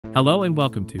Hello and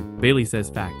welcome to Bailey Says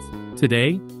Facts.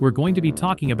 Today, we're going to be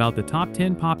talking about the top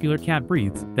 10 popular cat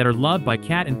breeds that are loved by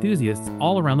cat enthusiasts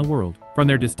all around the world. From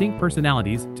their distinct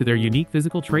personalities to their unique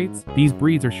physical traits, these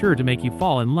breeds are sure to make you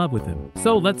fall in love with them.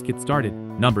 So let's get started.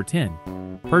 Number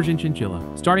 10. Persian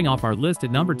Chinchilla. Starting off our list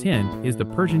at number 10 is the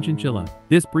Persian Chinchilla.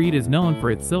 This breed is known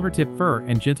for its silver-tipped fur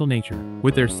and gentle nature.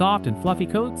 With their soft and fluffy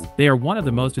coats, they are one of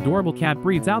the most adorable cat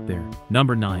breeds out there.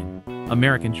 Number 9.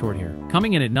 American Shorthair.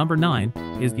 Coming in at number 9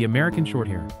 is the American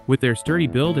Shorthair. With their sturdy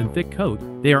build and thick coat,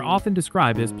 they are often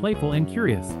described as playful and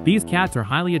curious. These cats are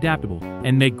highly adaptable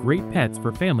and make great pets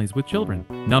for families with children.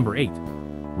 Number 8.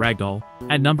 Ragdoll.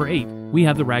 At number 8, we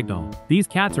have the Ragdoll. These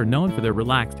cats are known for their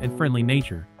relaxed and friendly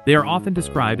nature. They are often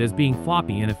described as being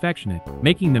floppy and affectionate,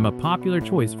 making them a popular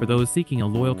choice for those seeking a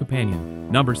loyal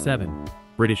companion. Number 7.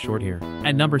 British Shorthair.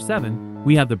 At number 7,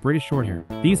 we have the British Shorthair.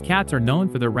 These cats are known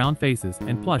for their round faces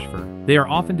and plush fur. They are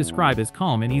often described as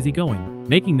calm and easygoing,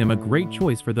 making them a great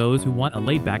choice for those who want a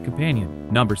laid-back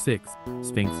companion. Number 6.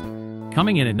 Sphinx.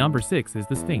 Coming in at number 6 is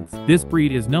the Sphinx. This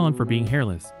breed is known for being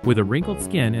hairless, with a wrinkled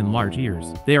skin and large ears.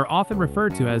 They are often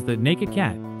referred to as the naked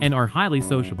cat and are highly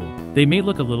sociable. They may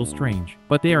look a little strange,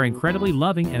 but they are incredibly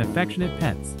loving and affectionate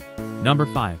pets. Number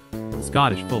 5.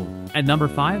 Scottish Fold. At number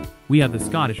 5, we have the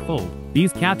Scottish Fold.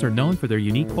 These cats are known for their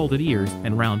unique folded ears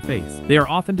and round face. They are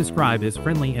often described as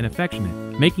friendly and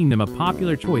affectionate, making them a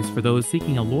popular choice for those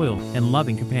seeking a loyal and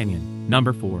loving companion.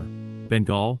 Number 4.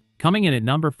 Bengal. Coming in at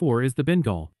number 4 is the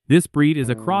Bengal. This breed is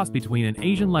a cross between an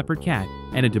Asian leopard cat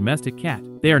and a domestic cat.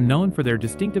 They are known for their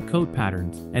distinctive coat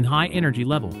patterns and high energy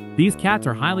level. These cats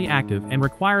are highly active and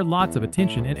require lots of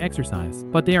attention and exercise,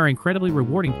 but they are incredibly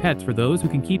rewarding pets for those who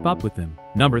can keep up with them.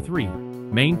 Number 3.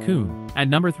 Maine Coon. At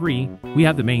number 3, we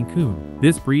have the Maine Coon.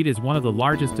 This breed is one of the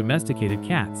largest domesticated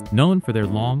cats, known for their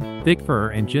long, thick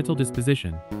fur and gentle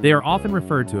disposition. They are often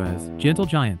referred to as gentle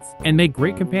giants and make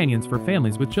great companions for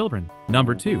families with children.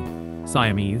 Number 2.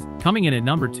 Siamese. Coming in at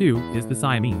number 2 is the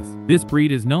Siamese. This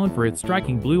breed is known for its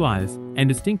striking blue eyes and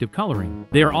distinctive coloring.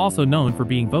 They are also known for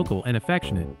being vocal and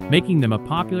affectionate, making them a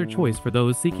popular choice for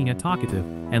those seeking a talkative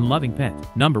and loving pet.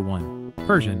 Number 1.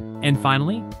 Persian. And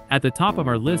finally, at the top of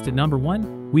our list at number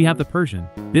 1, we have the Persian.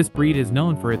 This breed is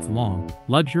known for its long,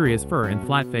 luxurious fur and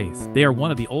flat face. They are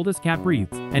one of the oldest cat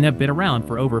breeds and have been around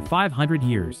for over 500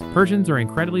 years. Persians are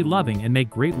incredibly loving and make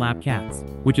great lap cats,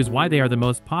 which is why they are the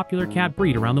most popular cat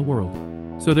breed around the world.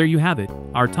 So there you have it,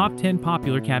 our top 10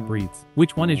 popular cat breeds.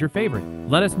 Which one is your favorite?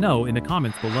 Let us know in the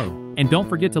comments below. And don't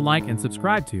forget to like and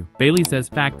subscribe to Bailey Says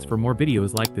Facts for more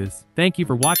videos like this. Thank you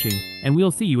for watching, and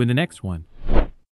we'll see you in the next one.